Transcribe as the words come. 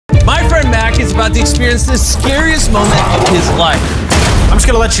about to experience the scariest moment of his life. I'm just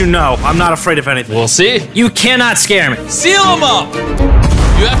gonna let you know, I'm not afraid of anything. We'll see. You cannot scare me. Seal him up!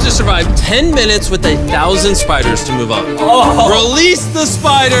 You have to survive 10 minutes with 1,000 spiders to move up. Oh. Release the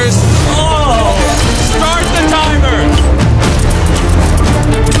spiders! Oh. Start the timer!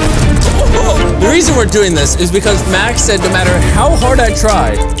 The reason we're doing this is because Max said no matter how hard I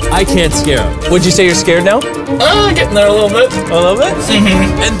try, I can't scare him. Would you say you're scared now? Getting there a little bit. A little bit?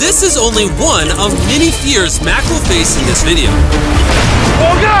 Mm-hmm. And this is only one of many fears Mac will face in this video.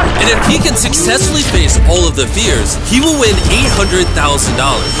 Oh God! And if he can successfully face all of the fears, he will win $800,000.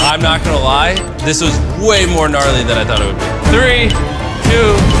 I'm not gonna lie, this was way more gnarly than I thought it would be. 3,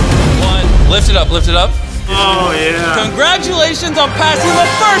 2, 1, lift it up, lift it up. Oh, yeah. Congratulations on passing the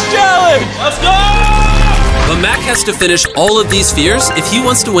first challenge! Let's go! But Mac has to finish all of these fears if he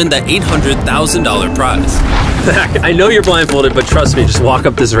wants to win that $800,000 prize. Mac, I know you're blindfolded, but trust me, just walk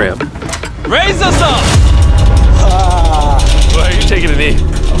up this ramp. Raise us up! Why are you taking a knee?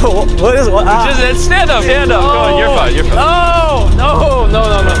 What is what? Just stand up, stand up. Go on, you're fine, you're fine. No. All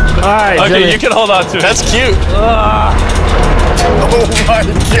right, Okay, Jimmy. you can hold on to it. That's cute. Oh my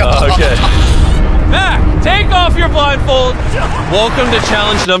God. Okay. Mac, take off your blindfold. Welcome to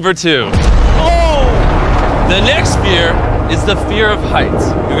challenge number 2. Oh! The next fear is the fear of heights.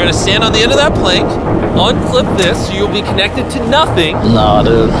 You're gonna stand on the end of that plank, unclip this so you'll be connected to nothing. No,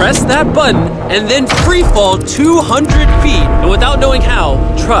 dude. Press that button, and then free fall 200 feet. And without knowing how,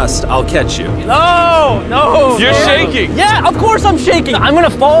 trust, I'll catch you. No. You're shaking. Yeah, of course I'm shaking. I'm gonna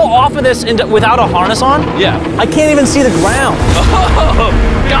fall off of this without a harness on. Yeah. I can't even see the ground.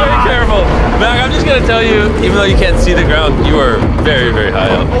 Be very careful. Mac, I'm just gonna tell you, even though you can't see the ground, you are very, very high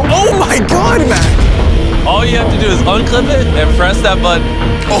up. Oh my God, Mac. All you have to do is unclip it and press that button.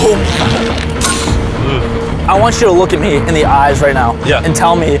 Oh my God. I want you to look at me in the eyes right now and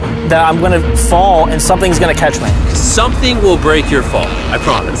tell me that I'm gonna fall and something's gonna catch me. Something will break your fall, I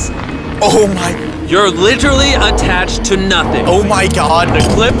promise. Oh my. You're literally attached to nothing. Oh my God. The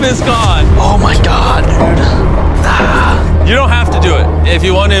clip is gone. Oh my God, dude. You don't have to do it. If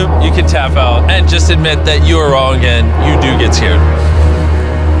you want to, you can tap out and just admit that you are wrong and you do get scared.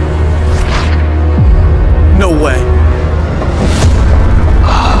 No way.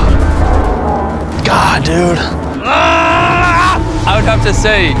 God, dude. I would have to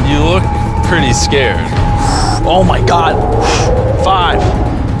say, you look pretty scared. Oh my God. 5,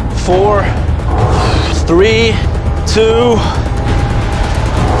 4, 3, 2,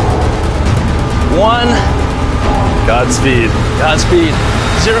 1. Godspeed. Godspeed.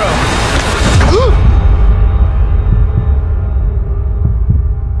 0.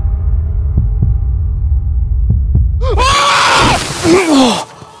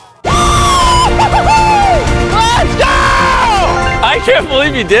 I can't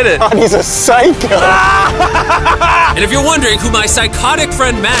believe you did it. He's a psycho. And if you're wondering who my psychotic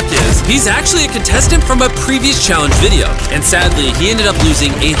friend Mac is, he's actually a contestant from a previous challenge video. And sadly, he ended up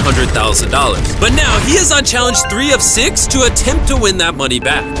losing $800,000. But now he is on challenge 3 of 6 to attempt to win that money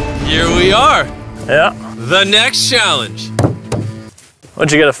back. Here we are. Yeah. The next challenge.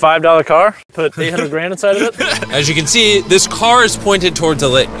 What'd you get, a $5 car? Put 800 grand inside of it? As you can see, this car is pointed towards a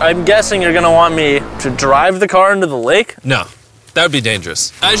lake. I'm guessing you're gonna want me to drive the car into the lake? No. That would be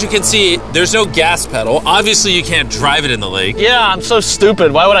dangerous. As you can see, there's no gas pedal. Obviously, you can't drive it in the lake. Yeah, I'm so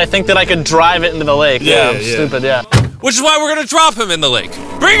stupid. Why would I think that I could drive it into the lake? Yeah, I'm stupid, yeah. Which is why we're gonna drop him in the lake.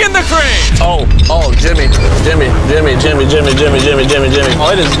 Bring in the crane! Oh, Jimmy.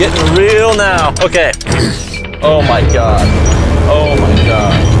 Oh, it is getting real now. Okay. Oh my God. Oh my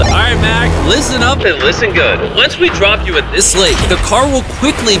God. All right, Mac, listen up and listen good. Once we drop you at this lake, the car will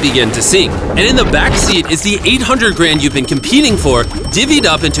quickly begin to sink. And in the back seat is the 800 grand you've been competing for, divvied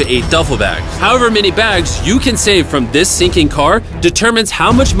up into 8 duffel bags. However many bags you can save from this sinking car determines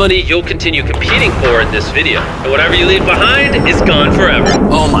how much money you'll continue competing for in this video. And whatever you leave behind is gone forever.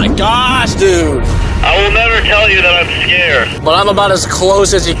 Oh my gosh, dude. I will never tell you that I'm scared. But I'm about as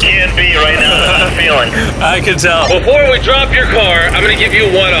close as you can. Can be right now. That's the feeling. I can tell. Before we drop your car, I'm gonna give you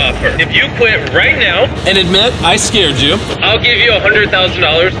one offer. If you quit right now, And admit, I scared you. I'll give you $100,000.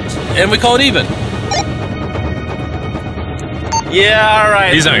 And we call it even. Yeah, all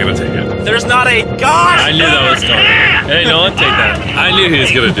right. He's not gonna take it. There's not a God. I knew that was coming. Hey, Nolan, take that. I knew he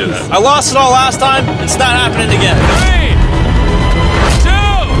was gonna do that. I lost it all last time. It's not happening again. 3, 2, 1.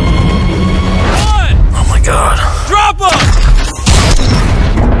 Oh my God. Drop him!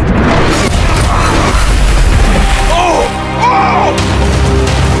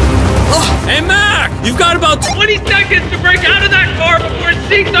 Hey, Mac! You've got about 20 seconds to break out of that car before it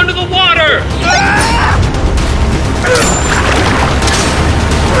sinks under the water.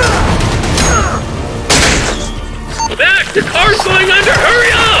 car's going under.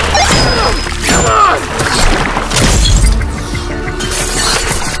 Hurry up! Come on!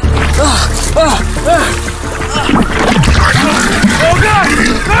 Oh God!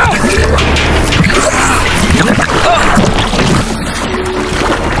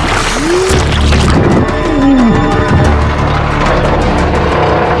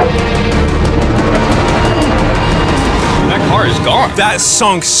 That car is gone. That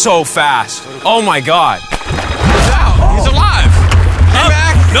sunk so fast. Oh my God. He's alive. Hey,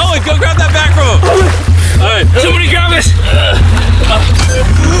 Mac! Nolan, go grab that back from him! Alright, Somebody grab this!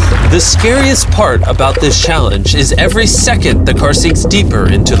 the scariest part about this challenge is every second the car sinks deeper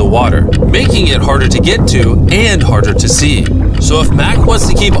into the water, making it harder to get to and harder to see. So if Mac wants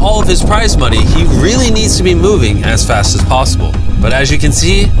to keep all of his prize money, he really needs to be moving as fast as possible. But as you can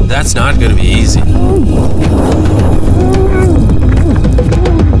see, that's not going to be easy.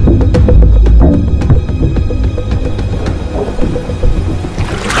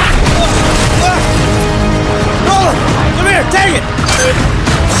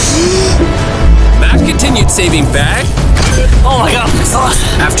 Mac continued saving bag Oh my God,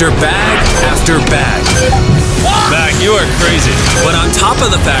 after bag after bag. Mac, you are crazy. But on top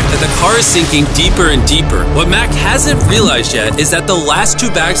of the fact that the car is sinking deeper and deeper, what Mac hasn't realized yet is that the last 2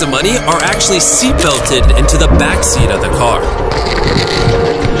 bags of money are actually seatbelted into the back seat of the car.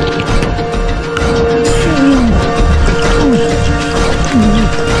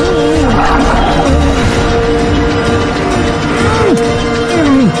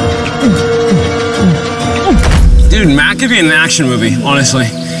 Dude, Mac could be in an action movie, honestly.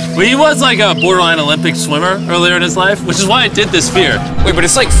 Well, he was like a borderline Olympic swimmer earlier in his life, which is why I did this fear. Wait, but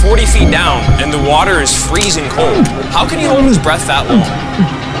it's like 40 feet down and the water is freezing cold. How can he hold his breath that long?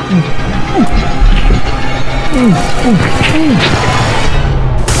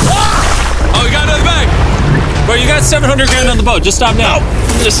 Oh, we got another bag. Bro, you got 700 grand on the boat. Just stop now.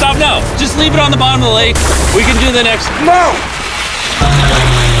 Just stop now. Just leave it on the bottom of the lake. We can do the next. No!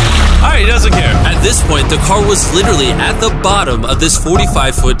 All right, he doesn't care. At this point, the car was literally at the bottom of this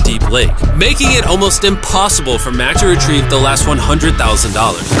 45-foot deep lake, making it almost impossible for Mac to retrieve the last $100,000.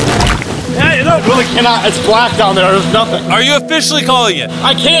 Yeah, you know, really cannot. It's black down there. There's nothing. Are you officially calling it?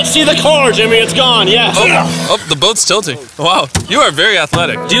 I can't see the car, Jimmy. It's gone. Yes. Oh, the boat's tilting. Wow, you are very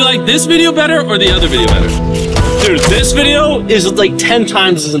athletic. Do you like this video better or the other video better? Dude, this video is like 10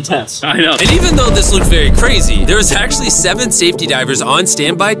 times as intense. I know. And even though this looked very crazy, there was actually 7 safety divers on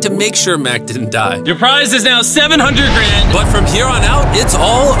standby to make sure Mac didn't die. Your prize is now 700 grand. But from here on out, it's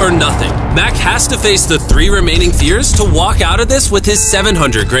all or nothing. Mac has to face the 3 remaining fears to walk out of this with his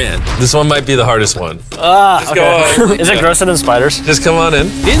 700 grand. This one might be the hardest one. Okay. Is it grosser than spiders? Just come on in.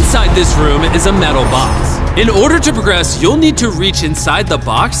 Inside this room is a metal box. In order to progress, you'll need to reach inside the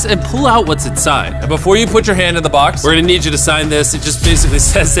box and pull out what's inside. And before you put your hand in the box, We're gonna need you to sign this. It just basically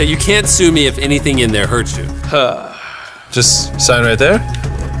says that you can't sue me if anything in there hurts you. just sign right there.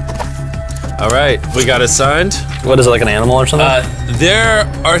 All right, we got it signed. What is it, like an animal or something? There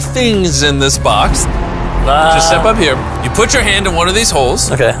are things in this box. Just step up here. You put your hand in one of these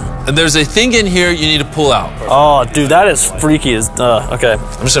holes. Okay. And there's a thing in here you need to pull out. Oh, dude, that is freaky as okay.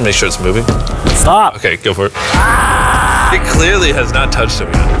 I'm just gonna make sure it's moving. Stop. Okay, go for it. It clearly has not touched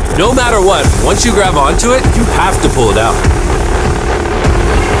him yet. No matter what, once you grab onto it, you have to pull it out.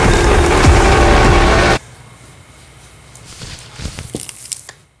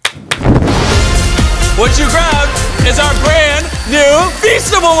 What you grabbed is our brand new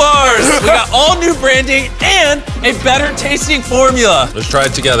Feastable Bars. We got all new branding and a better tasting formula. Let's try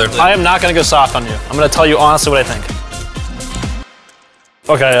it together. I am not gonna go soft on you. I'm gonna tell you honestly what I think.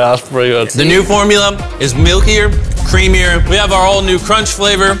 Okay, yeah, that's pretty good. The new formula is milkier, creamier. We have our all new crunch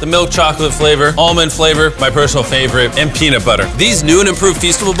flavor, the milk chocolate flavor, almond flavor, my personal favorite, and peanut butter. These new and improved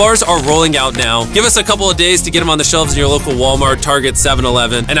Feastable bars are rolling out now. Give us a couple of days to get them on the shelves in your local Walmart, Target,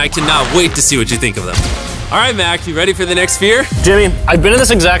 7-Eleven, and I cannot wait to see what you think of them. All right, Mac, you ready for the next fear? Jimmy, I've been in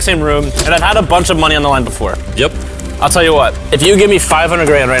this exact same room and I've had a bunch of money on the line before. Yep. I'll tell you what, if you give me 500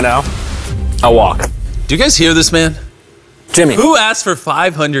 grand right now, I'll walk. Do you guys hear this, man? Jimmy, Who asked for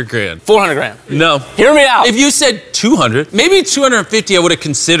 500 grand? 400 grand. No. Hear me out. If you said 200, maybe 250, I would have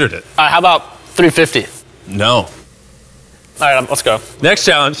considered it. How about 350? No. All right, let's go. Next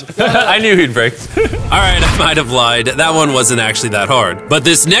challenge. I knew he'd break. All right, I might have lied. That one wasn't actually that hard. But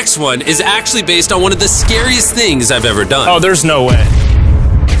this next one is actually based on one of the scariest things I've ever done. Oh, there's no way.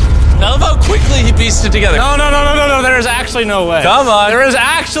 I love how quickly he pieced it together. No, there is actually no way. Come on. There is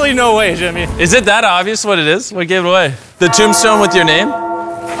actually no way, Jimmy. Is it that obvious what it is? What gave it away? The tombstone with your name?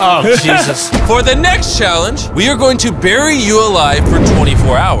 Oh, Jesus. For the next challenge, we are going to bury you alive for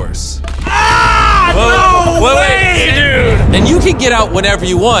 24 hours. No way, dude. And can get out whenever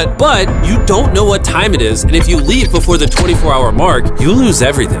you want, but you don't know what time it is, and if you leave before the 24-hour mark, you lose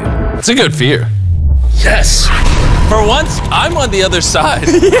everything. It's a good fear. Yes. For once, I'm on the other side.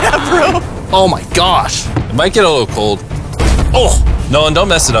 Yeah, bro. Oh my gosh. It might get a little cold. Oh, Nolan, don't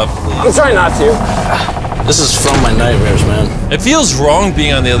mess it up. I'm trying not to. This is from my nightmares, man. It feels wrong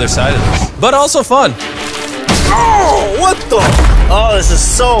being on the other side of this, but also fun. Oh, what the? Oh, this is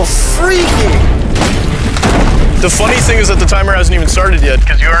so freaky. The funny thing is that the timer hasn't even started yet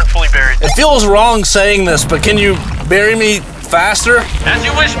because you aren't fully buried. It feels wrong saying this, but can you bury me faster? As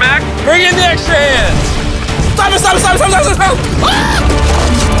you wish, Mac. Bring in the extra hands. Stop it, stop it, stop it, stop it, stop it, stop it.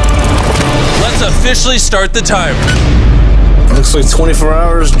 Let's officially start the timer. Looks like 24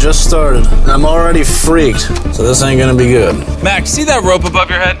 hours just started. I'm already freaked, so this ain't gonna be good. Mac, see that rope above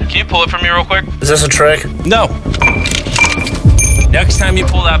your head? Can you pull it for me real quick? Is this a trick? No. Next time you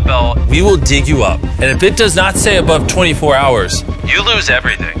pull that bell, we will dig you up. And if it does not say above 24 hours, you lose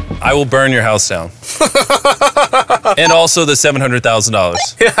everything. I will burn your house down. And also the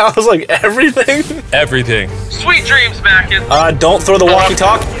 $700,000. Yeah, I was like, everything? Everything. Sweet dreams, Mac. Don't throw the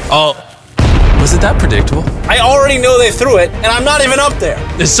walkie-talkie. Oh, was it that predictable? I already know they threw it, and I'm not even up there.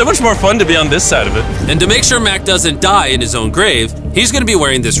 It's so much more fun to be on this side of it. And to make sure Mac doesn't die in his own grave, he's going to be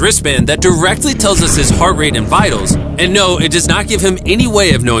wearing this wristband that directly tells us his heart rate and vitals. And no, it does not give him any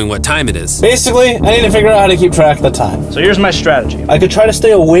way of knowing what time it is. Basically, I need to figure out how to keep track of the time. So here's my strategy. I could try to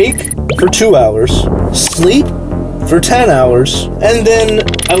stay awake for 2 hours, sleep for 10 hours, and then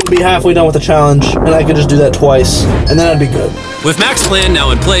I would be halfway done with the challenge, and I could just do that twice, and then I'd be good. With Mac's plan now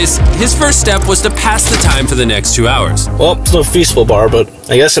in place, his first step was to pass the time for the next 2 hours. Well, it's no Feastable bar, but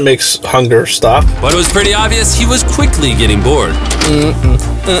I guess it makes hunger stop. But it was pretty obvious he was quickly getting bored.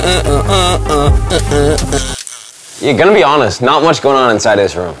 You're gonna be honest, not much going on inside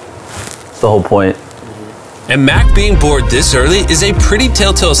this room. That's the whole point. And Mac being bored this early is a pretty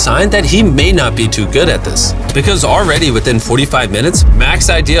telltale sign that he may not be too good at this. Because already within 45 minutes, Mac's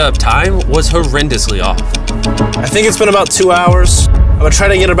idea of time was horrendously off. I think it's been about 2 hours. I'm gonna try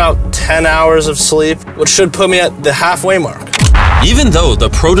to get about 10 hours of sleep, which should put me at the halfway mark. Even though the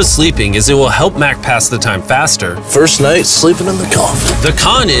pro to sleeping is it will help Mac pass the time faster, First night, sleeping in the coffin. the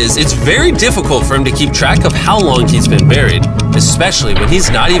con is it's very difficult for him to keep track of how long he's been buried, especially when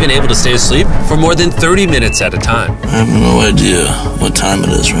he's not even able to stay asleep for more than 30 minutes at a time. I have no idea what time it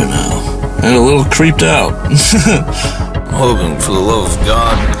is right now. I'm a little creeped out. Hogan, for the love of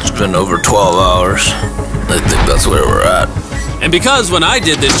God, it's been over 12 hours. I think that's where we're at. And because when I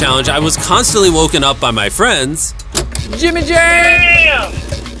did this challenge, I was constantly woken up by my friends, Jimmy Jam!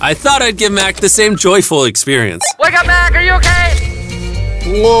 I thought I'd give Mac the same joyful experience. Wake up, Mac. Are you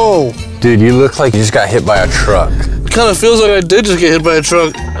okay? Whoa. Dude, you look like you just got hit by a truck. It kind of feels like I did just get hit by a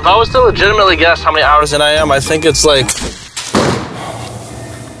truck. If I was to legitimately guess how many hours in I am, I think it's like...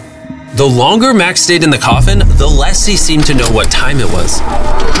 The longer Mac stayed in the coffin, the less he seemed to know what time it was.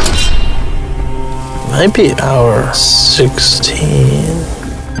 Might be hour 16.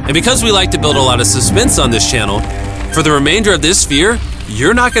 And because we like to build a lot of suspense on this channel, for the remainder of this sphere,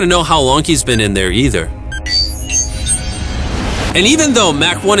 you're not going to know how long he's been in there either. And even though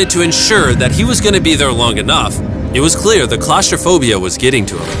Mac wanted to ensure that he was going to be there long enough, it was clear the claustrophobia was getting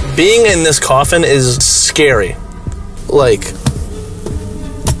to him. Being in this coffin is scary. Like,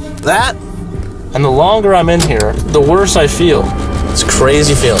 that, and the longer I'm in here, the worse I feel. It's a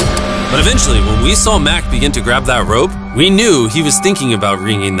crazy feeling. But eventually, when we saw Mac begin to grab that rope, we knew he was thinking about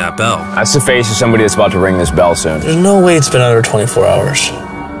ringing that bell. That's the face of somebody that's about to ring this bell soon. There's no way it's been under 24 hours.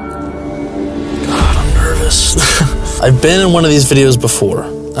 God, I'm nervous. I've been in one of these videos before,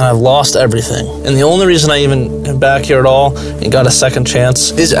 and I've lost everything. And the only reason I even am back here at all and got a second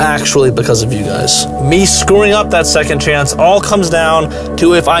chance is actually because of you guys. Me screwing up that second chance all comes down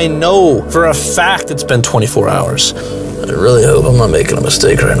to if I know for a fact it's been 24 hours. I really hope I'm not making a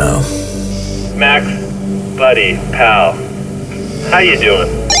mistake right now. Mac, buddy, pal. How you doing?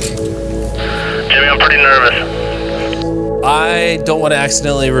 Jimmy, I'm pretty nervous. I don't want to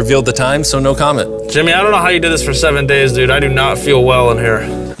accidentally reveal the time, so no comment. Jimmy, I don't know how you did this for 7 days, dude. I do not feel well in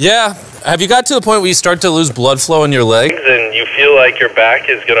here. Yeah, have you got to the point where you start to lose blood flow in your leg? And you feel like your back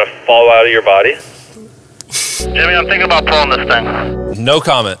is gonna fall out of your body? Jimmy, I'm thinking about pulling this thing. No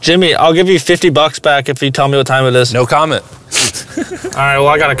comment. Jimmy, I'll give you $50 back if you tell me what time it is. No comment. All right, well,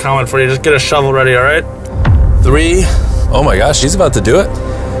 I got a comment for you. Just get a shovel ready, all right? 3, Oh my gosh, she's about to do it.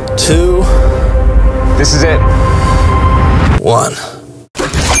 2, This is it. 1.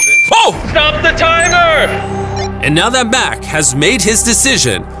 Oh! Stop the timer! And now that Mac has made his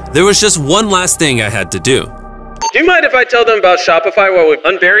decision, there was just one last thing I had to do. Do you mind if I tell them about Shopify while we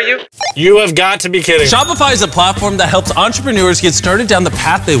unbury you? You have got to be kidding. Shopify is a platform that helps entrepreneurs get started down the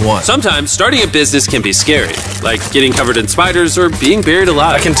path they want. Sometimes starting a business can be scary, like getting covered in spiders or being buried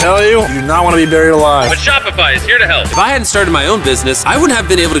alive. I can tell you, you do not want to be buried alive. But Shopify is here to help. If I hadn't started my own business, I wouldn't have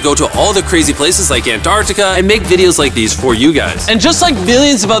been able to go to all the crazy places like Antarctica and make videos like these for you guys. And just like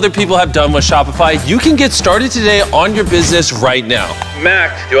millions of other people have done with Shopify, you can get started today on your business right now.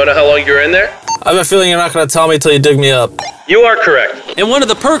 Mac, do you want to know how long you were in there? I have a feeling you're not going to tell me till you dig me up. You are correct. And one of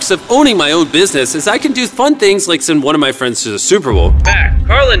the perks of owning my own business is I can do fun things like send one of my friends to the Super Bowl. Mac,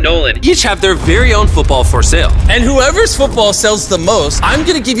 Carl and Nolan Each have their very own football for sale. And whoever's football sells the most, I'm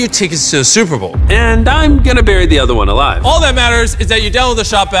gonna give you tickets to the Super Bowl. And I'm gonna bury the other one alive. All that matters is that you download the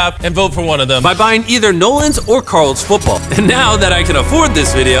Shop app and vote for one of them. By buying either Nolan's or Carl's football. And now that I can afford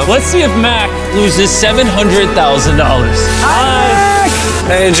this video, Let's see if Mac loses $700,000. Hi!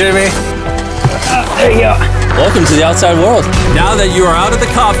 Hey, Jimmy. There you go. Welcome to the outside world. now that you are out of the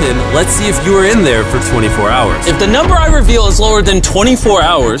coffin, let's see if you are in there for 24 hours. If the number I reveal is lower than 24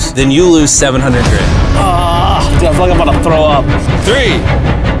 hours, then you lose 700 grand. Dude, I feel like I'm about to throw up. 3,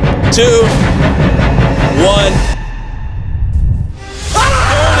 2, 1.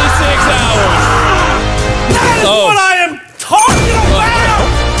 36 hours. That is what I am talking about!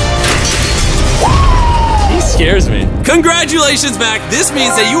 He scares me. Congratulations, Mac. This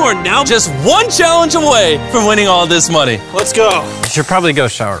means that you are now Just one challenge away from winning all this money. Let's go. You should probably go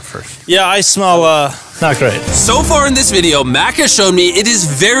shower first. Yeah, I smell, not great. So far in this video, Mac has shown me it is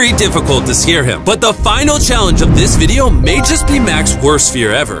very difficult to scare him. But the final challenge of this video may just be Mac's worst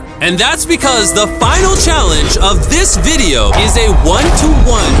fear ever. And that's because the final challenge of this video is a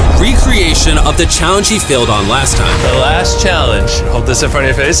 1-to-1 recreation of the challenge he failed on last time. The last challenge. Hold this in front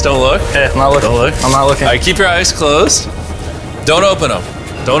of your face. Don't look. Hey, I'm not looking. Don't look. I'm not looking. All right, keep your eyes closed. Don't open them.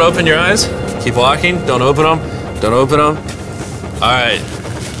 Don't open your eyes. Keep walking. Don't open them. Don't open them. All right.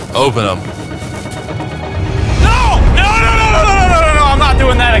 Open them. No! No, I'm not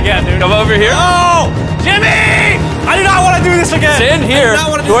doing that again, dude. Come over here. No! Jimmy! I do not want to do this again. Stand here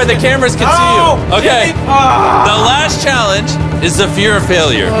where the cameras can see you. Okay. The last challenge is the fear of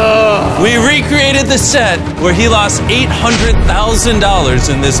failure. We recreated the set where he lost $800,000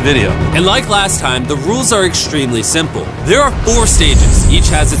 in this video. And like last time, the rules are extremely simple. There are 4 stages. Each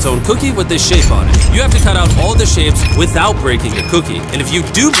has its own cookie with a shape on it. You have to cut out all the shapes without breaking a cookie. And if you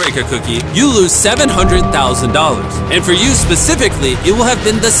do break a cookie, you lose $700,000. And for you specifically, it will have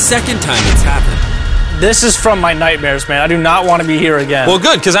been the second time it's happened. This is from my nightmares, man. I do not want to be here again. Well,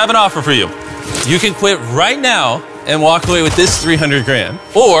 good, because I have an offer for you. You can quit right now and walk away with this 300 grand.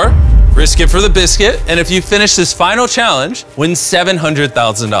 Or risk it for the biscuit, and if you finish this final challenge, win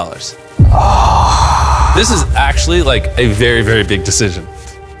 $700,000. This is actually like a very, very big decision.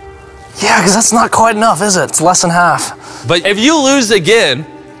 Yeah, because that's not quite enough, is it? It's less than half. But if you lose again,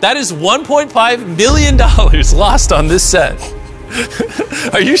 that is $1.5 million lost on this set.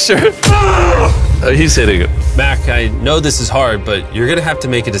 Are you sure? He's hitting it. Mac, I know this is hard, but you're gonna have to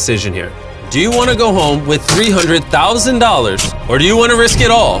make a decision here. Do you want to go home with $300,000, or do you want to risk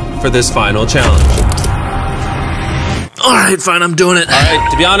it all for this final challenge? All right, fine, I'm doing it. All right,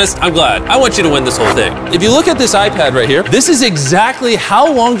 to be honest, I'm glad. I want you to win this whole thing. If you look at this iPad right here, this is exactly how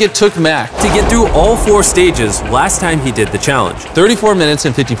long it took Mac To get through all 4 stages last time he did the challenge. 34 minutes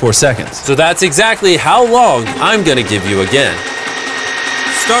and 54 seconds. So that's exactly how long I'm gonna give you again.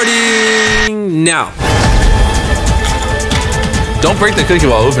 Starting now. Don't break the cookie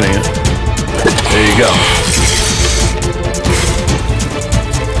while opening it. There you go.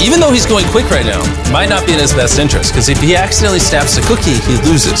 Even though he's going quick right now, might not be in his best interest, because if he accidentally stabs the cookie, he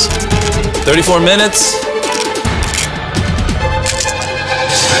loses. 34 minutes.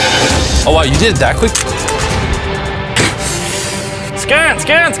 Oh wow, you did it that quick? Scan! It's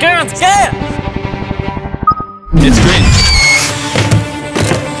green.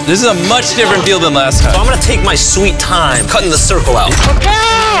 This is a much different feel than last time. I'm gonna take my sweet time cutting the circle out.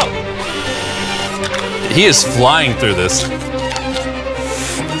 He is flying through this.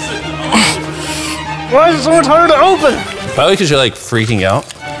 Why is it so much harder to open? Probably because you're like freaking out.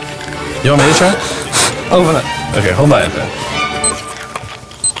 You want me to try? Open it. Okay, hold my iPad.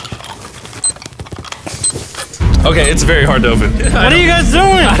 Okay, it's very hard to open. What are you guys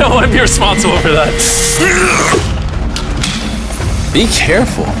doing? I don't want to be responsible for that. Be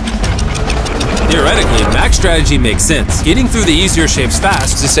careful. Theoretically, Mac's strategy makes sense. Getting through the easier shapes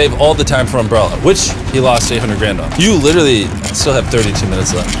fast. To save all the time for Umbrella, which he lost 800 grand on. You literally still have 32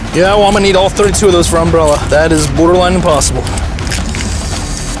 minutes left. Yeah, well, I'm gonna need all 32 of those for Umbrella. That is borderline impossible.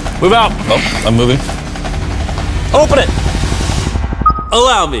 Move out. Oh, I'm moving. Open it.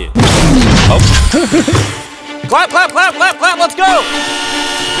 Allow me. Oh. Clap, clap, clap, clap, clap, let's go!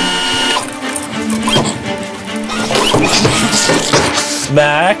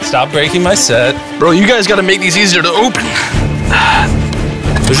 Mac, stop breaking my set. Bro, you guys gotta make these easier to open.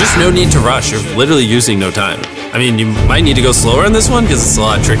 There's just no need to rush. You're literally using no time. I mean, you might need to go slower in this one because it's a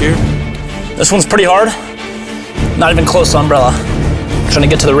lot trickier. This one's pretty hard. Not even close to Umbrella. I'm trying to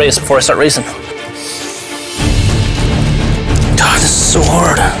get to the race before I start racing. God, this is so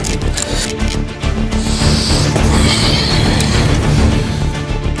hard.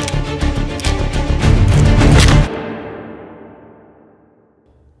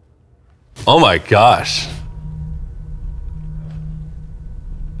 Oh my gosh.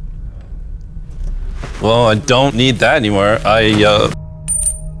 Well, I don't need that anymore.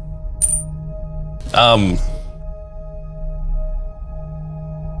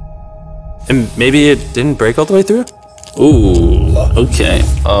 And maybe it didn't break all the way through? Ooh, okay.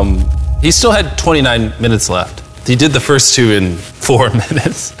 He still had 29 minutes left. He did the first two in 4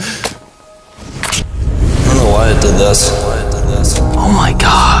 minutes. I don't know why I did this. Oh my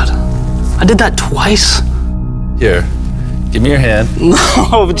God. I did that twice? Here, give me your hand.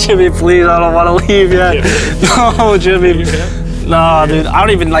 No, Jimmy, please, I don't want to leave yet. No, Jimmy. No, dude, I don't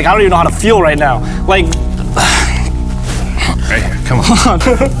even know how to feel right now. Like, Right here, come on.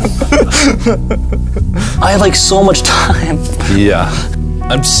 I had like so much time. Yeah.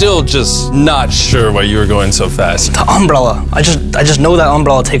 I'm still just not sure why you were going so fast. The Umbrella. I just know that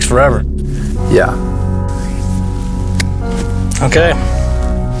Umbrella takes forever. Yeah. Okay.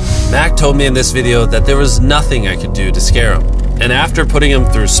 Mac told me in this video that there was nothing I could do to scare him. And after putting him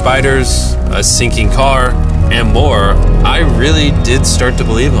through spiders, a sinking car, and more, I really did start to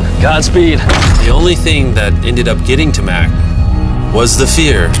believe him. Godspeed. The only thing that ended up getting to Mac was the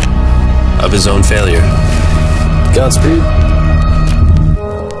fear of his own failure. Godspeed.